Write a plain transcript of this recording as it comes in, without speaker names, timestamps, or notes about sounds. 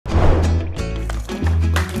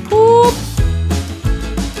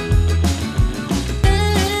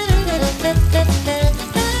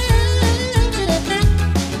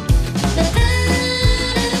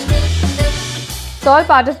all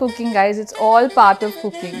part of cooking, guys. It's all part of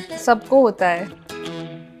cooking. Sabko hota hai.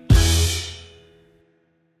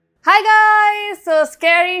 Hi guys! So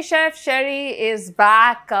Scary Chef Sherry is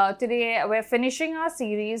back. Today we're finishing our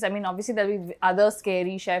series. I mean, obviously there'll be other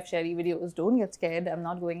Scary Chef Sherry videos. Don't get scared. I'm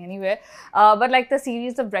not going anywhere. But like the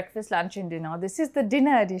series of breakfast, lunch and dinner. This is the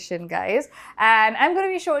dinner edition, guys. And I'm going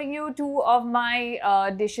to be showing you two of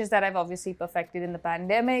my dishes that I've obviously perfected in the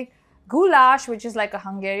pandemic. Goulash, which is like a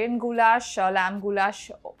Hungarian goulash, lamb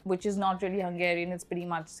goulash, which is not really Hungarian. It's pretty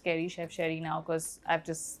much Scary Chef Sherry now because I've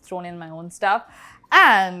just thrown in my own stuff.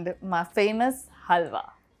 And my famous halwa.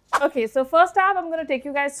 Okay, so first up, I'm going to take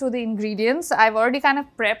you guys through the ingredients. I've already kind of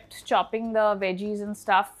prepped chopping the veggies and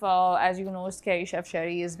stuff. As you know, Scary Chef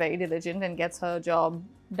Sherry is very diligent and gets her job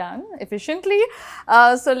done efficiently.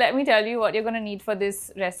 So let me tell you what you're going to need for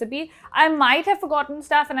this recipe. I might have forgotten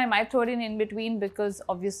stuff and I might throw it in between because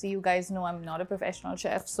obviously you guys know I'm not a professional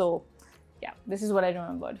chef. So yeah, this is what I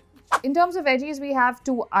remembered. In terms of veggies, we have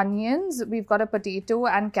 2 onions, we've got a potato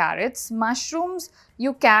and carrots. Mushrooms,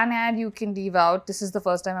 you can add, you can leave out. This is the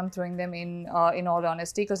first time I'm throwing them in all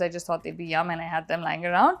honesty, because I just thought they'd be yum and I had them lying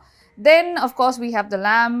around. Then, of course, we have the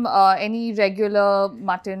lamb, any regular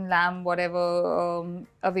mutton, lamb, whatever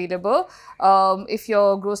available. If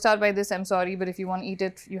you're grossed out by this, I'm sorry, but if you want to eat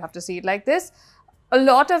it, you have to see it like this. A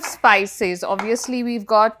lot of spices. Obviously, we've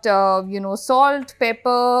got, you know, salt,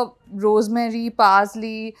 pepper, rosemary,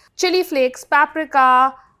 parsley, chili flakes,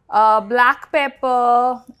 paprika, black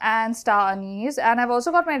pepper, and star anise. And I've also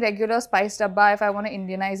got my regular spice dabba if I want to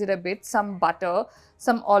Indianize it a bit, some butter,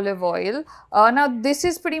 some olive oil. Now, this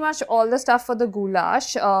is pretty much all the stuff for the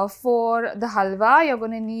goulash. For the halwa, you're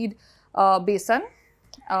going to need besan,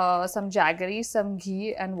 some jaggery, some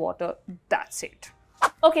ghee, and water. That's it.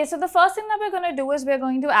 Okay, so the first thing that we're going to do is we're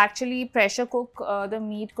going to actually pressure cook the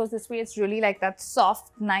meat, because this way it's really like that soft,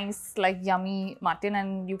 nice, like yummy mutton,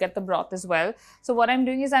 and you get the broth as well. So what I'm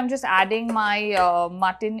doing is I'm just adding my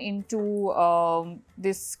mutton into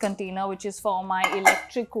this container, which is for my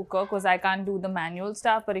electric cooker, because I can't do the manual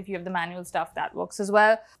stuff, but if you have the manual stuff, that works as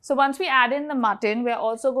well. So once we add in the mutton, we're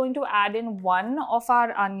also going to add in 1 of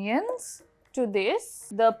our onions to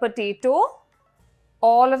this, the potato,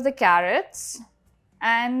 all of the carrots,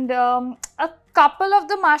 and a couple of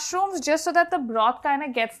the mushrooms, just so that the broth kind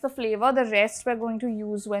of gets the flavor. The rest we're going to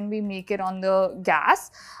use when we make it on the gas.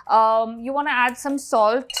 You want to add some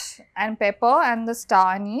salt and pepper and the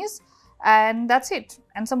star anise, and that's it.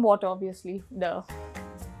 And some water, obviously. Duh.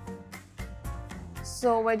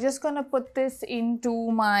 So we're just going to put this into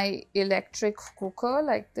my electric cooker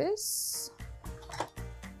like this.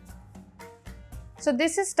 So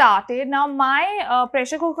this is started. Now my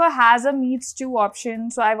pressure cooker has a meat stew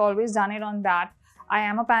option, so I've always done it on that. I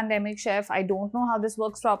am a pandemic chef. I don't know how this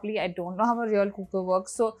works properly. I don't know how a real cooker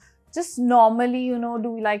works. So just normally, you know,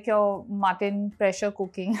 do like your mutton pressure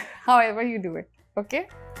cooking, however you do it, okay?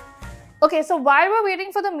 Okay, so while we're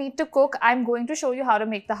waiting for the meat to cook, I'm going to show you how to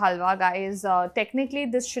make the halwa, guys. Technically,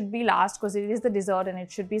 this should be last because it is the dessert and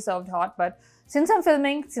it should be served hot. But since I'm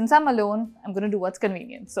filming, since I'm alone, I'm going to do what's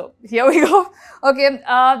convenient. So here we go. Okay,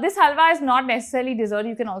 this halwa is not necessarily dessert.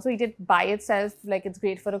 You can also eat it by itself. Like, it's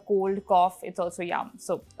great for a cold cough. It's also yum.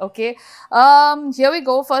 So, okay. Here we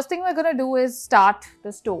go. First thing we're going to do is start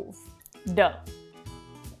the stove. Duh.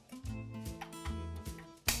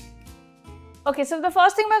 Okay, so the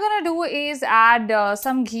first thing we're going to do is add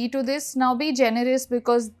some ghee to this. Now be generous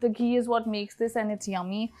because the ghee is what makes this and it's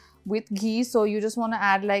yummy with ghee. So you just want to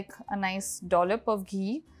add like a nice dollop of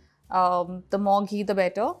ghee. The more ghee, the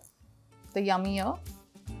better, the yummier.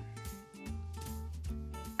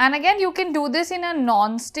 And again, you can do this in a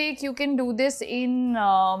non-stick. You can do this in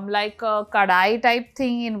like a kadai type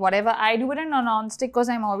thing, in whatever. I do it in a non-stick because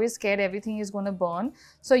I'm always scared everything is going to burn.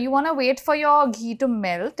 So you want to wait for your ghee to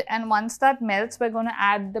melt. And once that melts, we're going to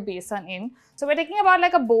add the besan in. So we're taking about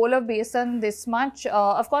like a bowl of besan, this much.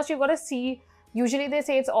 Of course, you've got to see, usually they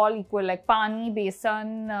say it's all equal, like pani,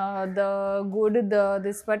 besan, the good,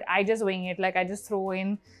 this, but I just wing it. Like I just throw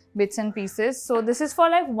in bits and pieces. So this is for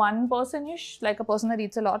like one person-ish, like a person that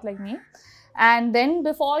eats a lot like me. And then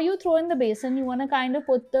before you throw in the besan, you want to kind of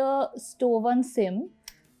put the stove on sim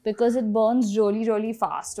because it burns really, really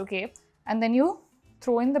fast, okay? And then you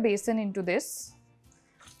throw in the besan into this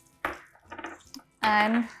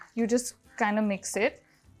and you just kind of mix it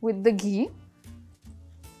with the ghee.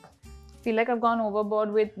 Feel like I've gone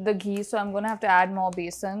overboard with the ghee, so I'm going to have to add more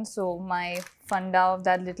besan. So my funda of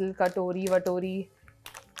that little katori vatori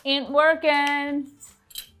ain't working.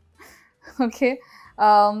 Okay.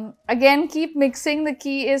 Again, keep mixing. The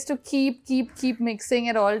key is to keep mixing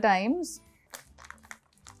at all times.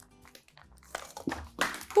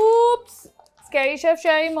 Oops. scary chef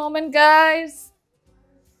Sherry moment, guys.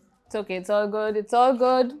 It's okay, it's all good, it's all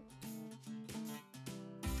good.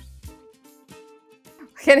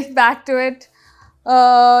 Getting back to it.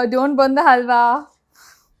 Don't burn the halwa.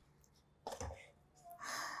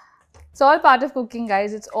 It's all part of cooking,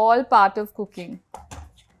 guys. It's all part of cooking.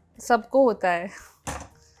 Sabko hota hai.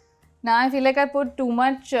 Now I feel like I put too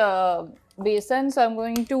much besan, so I'm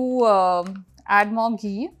going to add more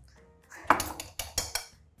ghee.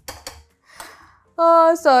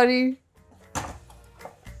 Oh, sorry.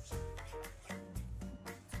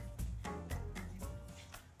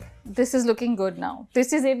 This is looking good now.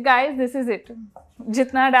 This is it, guys. This is it.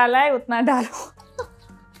 Jitna dala hai, utna dalo.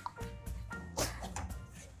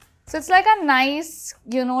 So it's like a nice,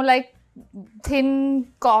 you know, like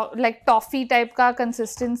thin, like toffee type ka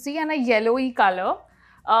consistency and a yellowy color.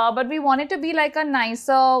 But we want it to be like a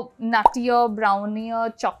nicer, nuttier,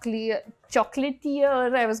 brownier,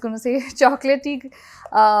 chocolatier, I was going to say, chocolatey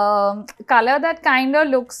color that kind of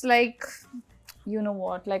looks like, you know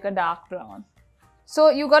what, like a dark brown. So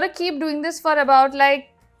you got to keep doing this for about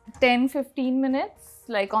like 10-15 minutes,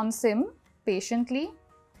 like on sim, patiently.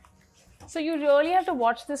 So you really have to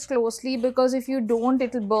watch this closely, because if you don't,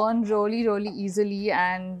 it will burn really easily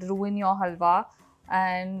and ruin your halwa.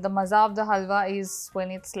 And the maza of the halwa is when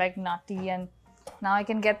it's like nutty, and now I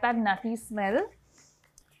can get that nutty smell.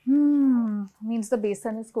 Means the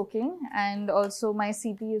besan is cooking, and also my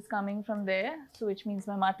CP is coming from there, so which means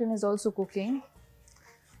my mutton is also cooking.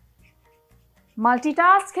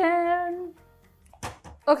 Multitasking.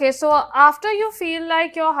 Okay, so after you feel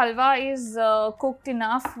like your halwa is cooked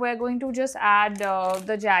enough, we're going to just add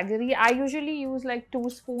the jaggery. I usually use like 2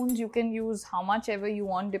 spoons. You can use how much ever you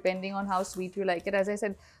want depending on how sweet you like it. As I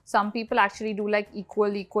said, some people actually do like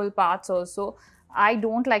equal parts also. I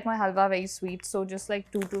don't like my halwa very sweet, so just like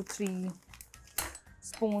 2 to 3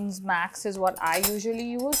 spoons max is what I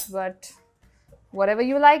usually use. But whatever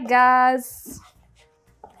you like, guys.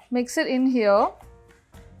 Mix it in here.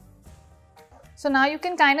 So now you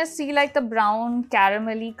can kind of see like the brown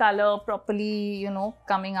caramelly color properly, you know,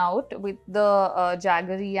 coming out with the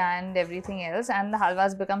jaggery and everything else, and the halwa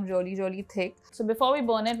has become really thick. So before we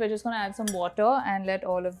burn it, we're just going to add some water and let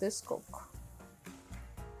all of this cook.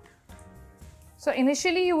 So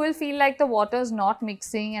initially you will feel like the water is not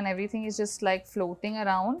mixing and everything is just like floating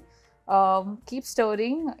around. Keep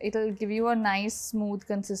stirring, it'll give you a nice smooth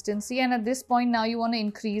consistency, and at this point now you want to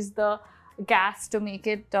increase the gas to make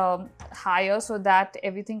it higher, so that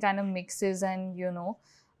everything kind of mixes and, you know,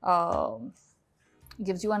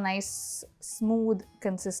 gives you a nice smooth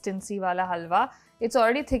consistency wala halwa. It's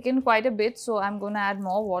already thickened quite a bit, so I'm going to add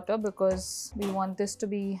more water because we want this to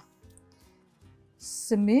be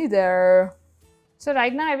smoother. So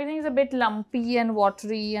right now everything is a bit lumpy and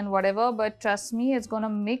watery and whatever, but trust me, it's going to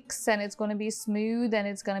mix and it's going to be smooth and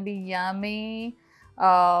it's going to be yummy.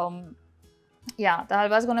 Yeah, the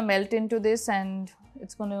halwa is going to melt into this and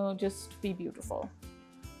it's going to just be beautiful.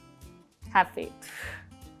 Have faith.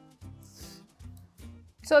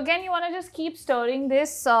 So again, you want to just keep stirring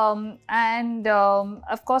this, and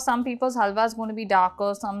of course some people's halwa is going to be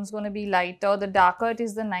darker, some is going to be lighter. The darker it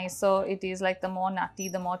is, the nicer it is, like the more nutty,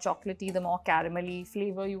 the more chocolatey, the more caramelly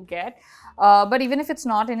flavor you get. But even if it's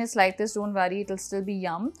not and it's like this, don't worry, it'll still be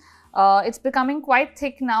yum. It's becoming quite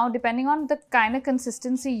thick now, depending on the kind of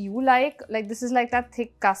consistency you like. Like this is like that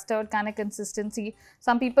thick custard kind of consistency.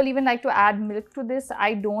 Some people even like to add milk to this.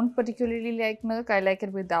 I don't particularly like milk, I like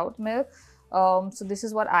it without milk. So this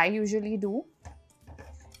is what I usually do.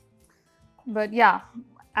 But yeah,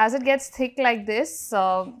 as it gets thick like this,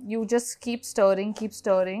 you just keep stirring,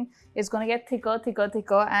 It's going to get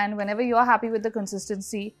thicker, and whenever you are happy with the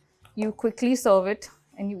consistency, you quickly serve it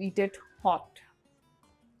and you eat it hot.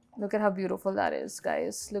 Look at how beautiful that is,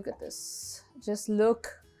 guys. Look at this. Just look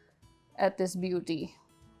at this beauty.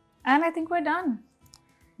 And I think we're done.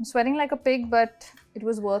 I'm sweating like a pig, but it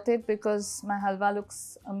was worth it because my halwa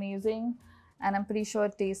looks amazing. And I'm pretty sure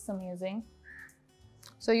it tastes amazing.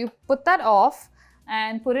 So you put that off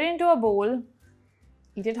and put it into a bowl,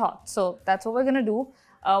 eat it hot. So that's what we're gonna do.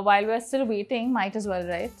 While we're still waiting, might as well,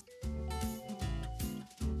 right?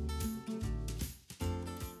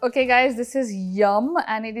 Okay guys, this is yum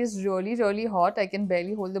and it is really hot. I can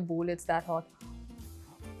barely hold the bowl, it's that hot.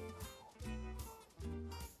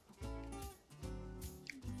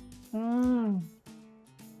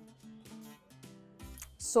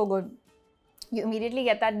 So good. You immediately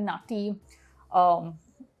get that nutty,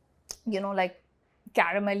 you know, like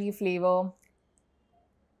caramelly flavor.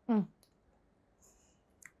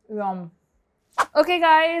 Yum. Okay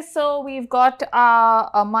guys, so we've got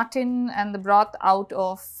a mutton and the broth out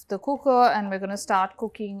of the cooker, and we're going to start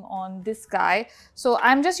cooking on this guy. So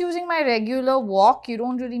I'm just using my regular wok. You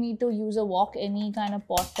don't really need to use a wok. Any kind of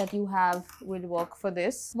pot that you have will work for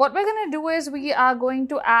this. What we're going to do is we are going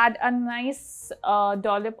to add a nice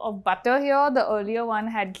dollop of butter here. The earlier one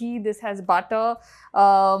had ghee. This has butter.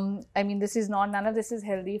 I mean, this is none of this is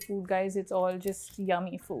healthy food, guys. It's all just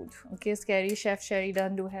yummy food. Okay, Scary Chef Sherry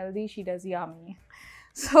doesn't do healthy. She does yummy.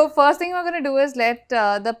 So first thing we're going to do is let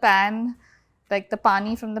the pan, like the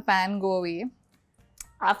pani from the pan, go away.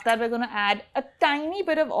 After that, we're going to add a tiny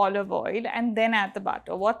bit of olive oil and then add the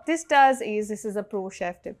butter. What this does is, this is a pro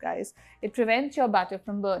chef tip, guys. It prevents your butter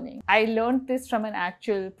from burning. I learned this from an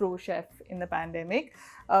actual pro chef in the pandemic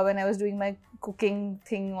when I was doing my cooking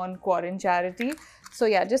thing on Quarantine Charity. So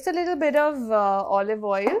yeah, just a little bit of olive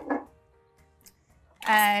oil.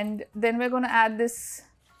 And then we're going to add this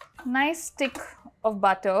nice stick of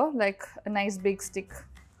butter, like a nice big stick.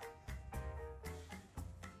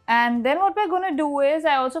 And then what we're going to do is,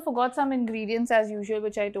 I also forgot some ingredients as usual,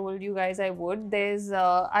 which I told you guys I would. There's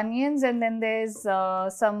onions, and then there's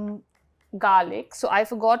some garlic. So I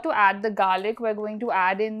forgot to add the garlic. We're going to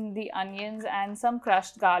add in the onions and some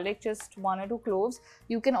crushed garlic, just 1 or 2 cloves.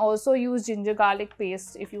 You can also use ginger garlic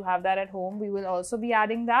paste if you have that at home. We will also be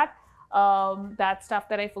adding that. That stuff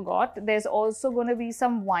that I forgot. There's also going to be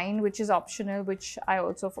some wine, which is optional, which I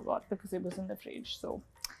also forgot because it was in the fridge. So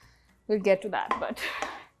we'll get to that. But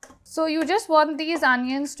so you just want these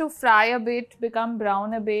onions to fry a bit, become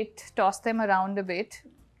brown a bit, toss them around a bit.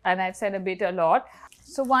 And I've said a bit a lot.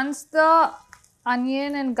 So once the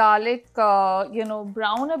onion and garlic,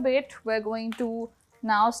 brown a bit, we're going to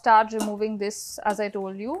now start removing this, as I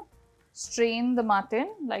told you. Strain the mutton,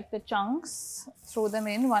 like the chunks, throw them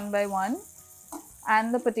in one by one,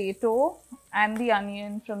 and the potato and the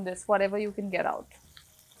onion from this, whatever you can get out.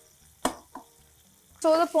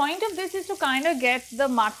 So the point of this is to kind of get the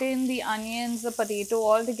mutton, the onions, the potato,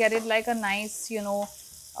 all to get it like a nice,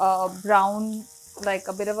 brown, like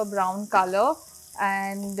a bit of a brown color,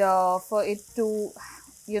 and for it to,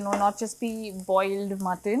 not just be boiled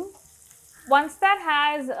mutton. Once that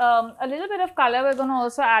has a little bit of color, we're going to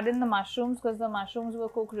also add in the mushrooms, because the mushrooms will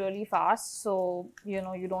cook really fast. So,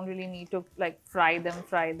 you don't really need to like fry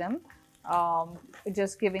them.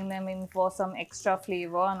 Just giving them in for some extra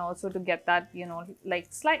flavor, and also to get that, like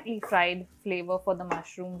slightly fried flavor for the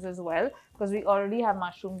mushrooms as well, because we already have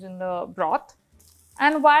mushrooms in the broth.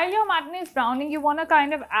 And while your mutton is browning, you want to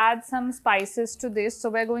kind of add some spices to this. So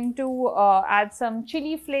we're going to add some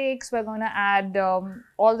chili flakes. We're going to add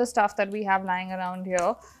all the stuff that we have lying around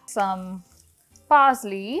here. Some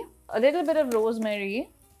parsley, a little bit of rosemary.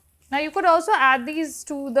 Now you could also add these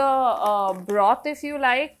to the broth if you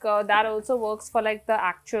like. That also works for like the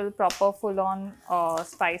actual proper full-on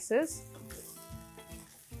spices.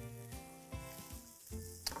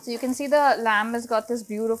 So you can see the lamb has got this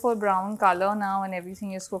beautiful brown color now, and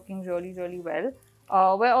everything is cooking really, really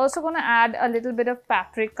well. We're also going to add a little bit of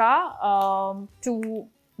paprika to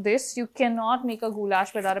this. You cannot make a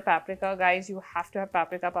goulash without a paprika, guys. You have to have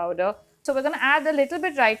paprika powder. So we're going to add a little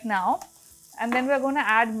bit right now, and then we're going to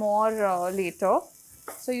add more later.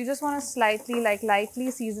 So you just want to lightly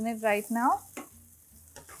season it right now.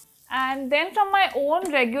 And then from my own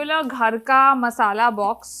regular Ghar ka masala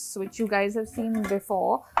box, which you guys have seen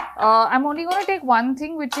before, I'm only going to take one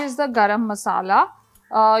thing, which is the garam masala.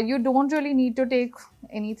 You don't really need to take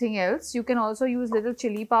anything else. You can also use little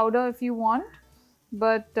chilli powder if you want.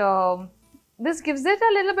 But this gives it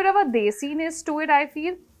a little bit of a desiness to it, I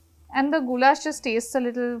feel. And the goulash just tastes a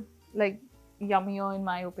little like yummier in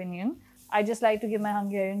my opinion. I just like to give my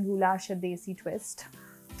Hungarian goulash a Desi twist.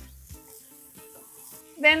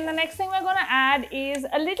 Then the next thing we're going to add is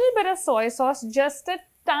a little bit of soy sauce, just a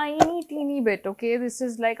teeny bit, okay? This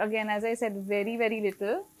is like, again, as I said, very, very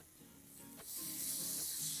little.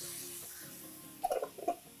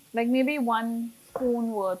 Like maybe 1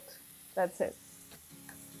 spoon worth, that's it.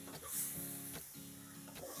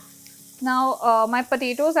 Now, my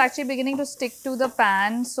potato is actually beginning to stick to the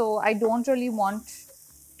pan, so I don't really want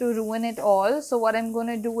to ruin it all. So what I'm going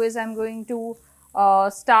to do is I'm going to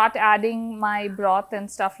start adding my broth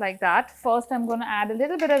and stuff like that. First, I'm going to add a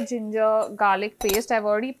little bit of ginger garlic paste. I've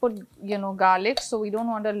already put, garlic, so we don't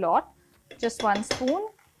want a lot. Just 1 spoon.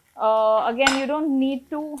 Again, you don't need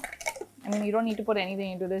to, you don't need to put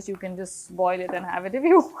anything into this. You can just boil it and have it if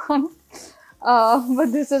you want.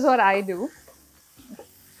 But this is what I do.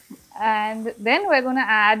 And then we're going to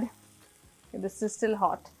add, okay, this is still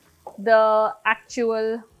hot, the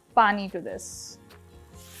actual pani to this.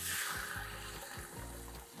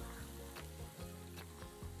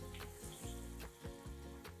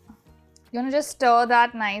 You're gonna just stir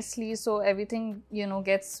that nicely so everything, you know,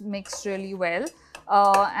 gets mixed really well,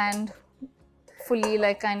 and fully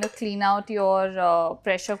like kind of clean out your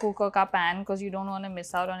pressure cooker ka pan, because you don't want to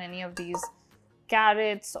miss out on any of these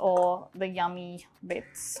carrots or the yummy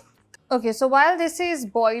bits. Okay, so while this is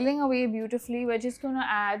boiling away beautifully, we're just going to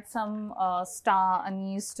add some star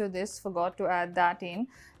anise to this. Forgot to add that in.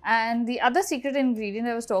 And the other secret ingredient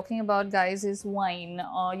I was talking about, guys, is wine.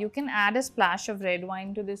 You can add a splash of red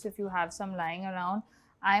wine to this if you have some lying around.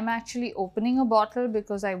 I'm actually opening a bottle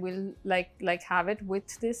because I will like have it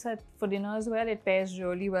with this for dinner as well. It pairs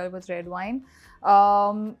really well with red wine.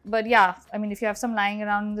 But yeah, I mean, if you have some lying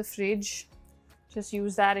around in the fridge, just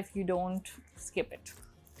use that. If you don't, skip it.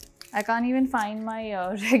 I can't even find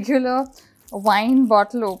my regular wine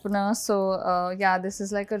bottle opener. So yeah, this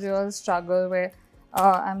is like a real struggle where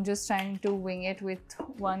I'm just trying to wing it with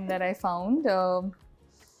one that I found.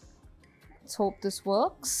 Let's hope this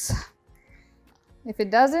works. If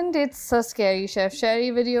it doesn't, it's a scary Chef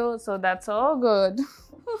Sherry video, so that's all good.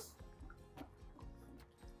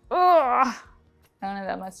 I don't have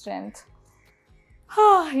that much strength.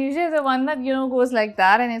 Usually the one that, you know, goes like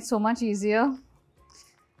that and it's so much easier.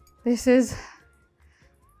 This is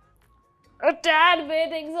a tad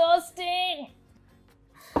bit exhausting.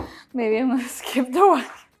 Maybe I'm gonna skip the one.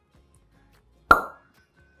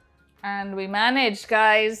 And we managed,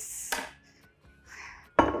 guys.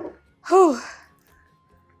 Whew.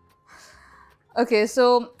 Okay,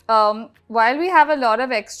 so while we have a lot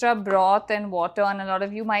of extra broth and water, and a lot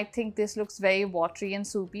of you might think this looks very watery and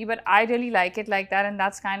soupy, but I really like it like that, and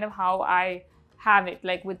that's kind of how I have it,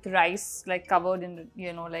 like with rice, like covered in,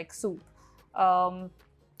 you know, like soup.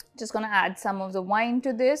 Just gonna add some of the wine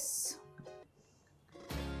to this.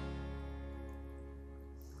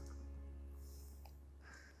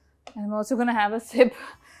 And I'm also gonna have a sip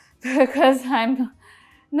because I'm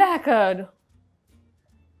knackered.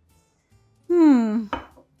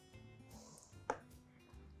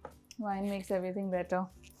 Wine makes everything better.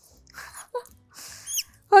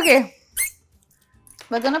 Okay.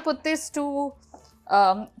 We're gonna put this to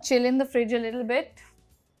chill in the fridge a little bit.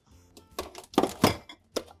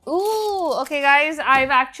 Ooh, okay guys, I've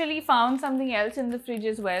actually found something else in the fridge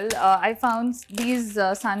as well. I found these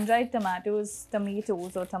sun-dried tomatoes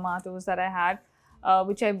that I had,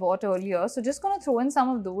 which I bought earlier. So just gonna throw in some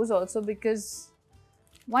of those also, because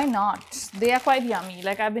why not? They are quite yummy.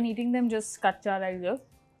 Like, I've been eating them just kacha like this.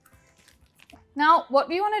 Now, what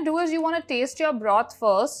we want to do is you want to taste your broth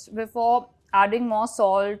first before adding more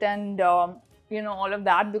salt and, you know, all of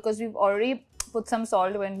that, because we've already put some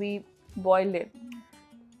salt when we boiled it.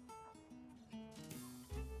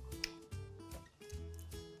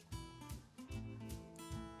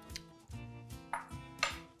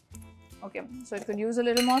 Okay, so it could use a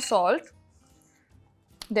little more salt,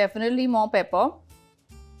 definitely more pepper,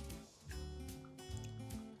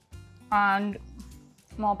 and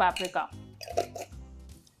more paprika.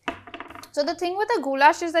 So the thing with the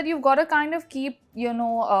goulash is that you've got to kind of keep, you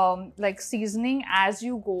know, like seasoning as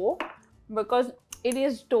you go, because it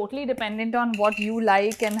is totally dependent on what you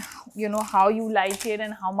like and, you know, how you like it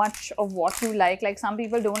and how much of what you like. Like, some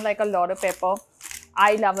people don't like a lot of pepper.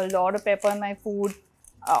 I love a lot of pepper in my food.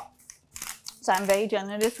 So I'm very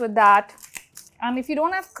generous with that. And if you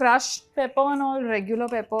don't have crushed pepper and all, regular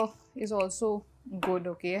pepper is also good,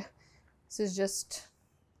 okay? This is just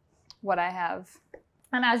what I have.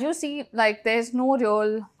 And as you see, like, there's no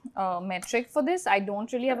real metric for this. I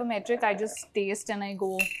don't really have a metric. I just taste and I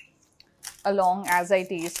go along as I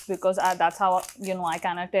taste, because that's how, you know, I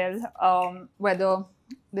kind of tell whether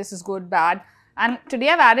this is good, bad. And today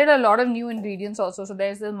I've added a lot of new ingredients also. So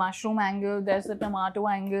there's the mushroom angle, there's the tomato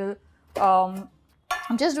angle.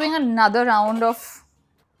 I'm just doing another round of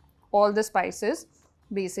all the spices,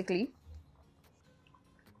 basically.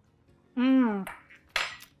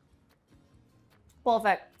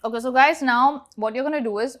 Perfect. Okay, so guys, now what you're going to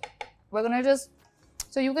do is, we're going to just,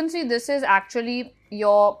 so you can see this is actually,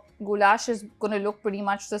 your goulash is going to look pretty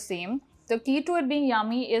much the same. The key to it being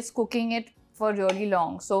yummy is cooking it for really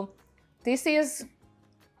long. So this is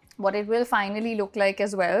what it will finally look like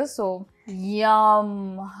as well. So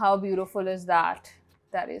yum, how beautiful is that?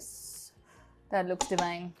 That looks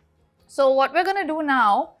divine. So what we're going to do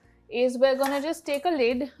now is we're going to just take a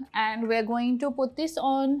lid and we're going to put this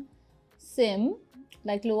on sim,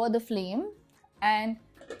 like lower the flame, and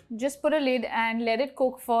just put a lid and let it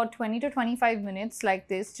cook for 20 to 25 minutes like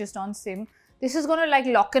this, just on sim. This is going to like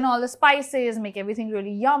lock in all the spices, make everything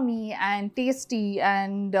really yummy and tasty,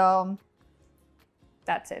 and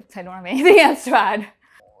that's it. I don't have anything else to add.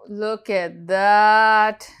 Look at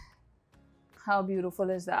that. How beautiful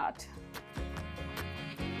is that?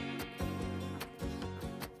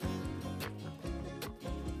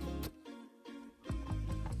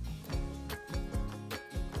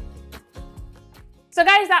 So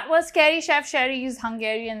guys, that was Scary Chef Sherry's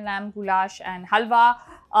Hungarian lamb goulash and halwa.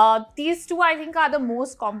 These two I think are the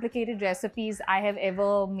most complicated recipes I have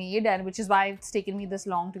ever made, and which is why it's taken me this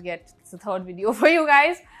long to get the third video for you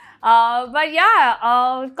guys. But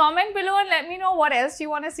yeah, comment below and let me know what else you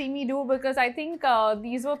want to see me do, because I think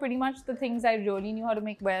these were pretty much the things I really knew how to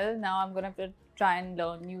make well. Now I'm gonna have to try and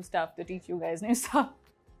learn new stuff to teach you guys new stuff.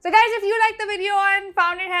 So guys, if you liked the video and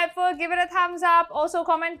found it helpful, give it a thumbs up. Also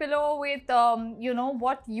comment below with, you know,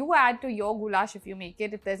 what you add to your goulash if you make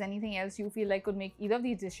it. If there's anything else you feel like could make either of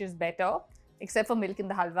these dishes better, except for milk in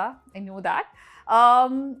the halwa. I know that.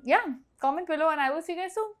 Yeah, comment below and I will see you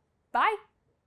guys soon. Bye.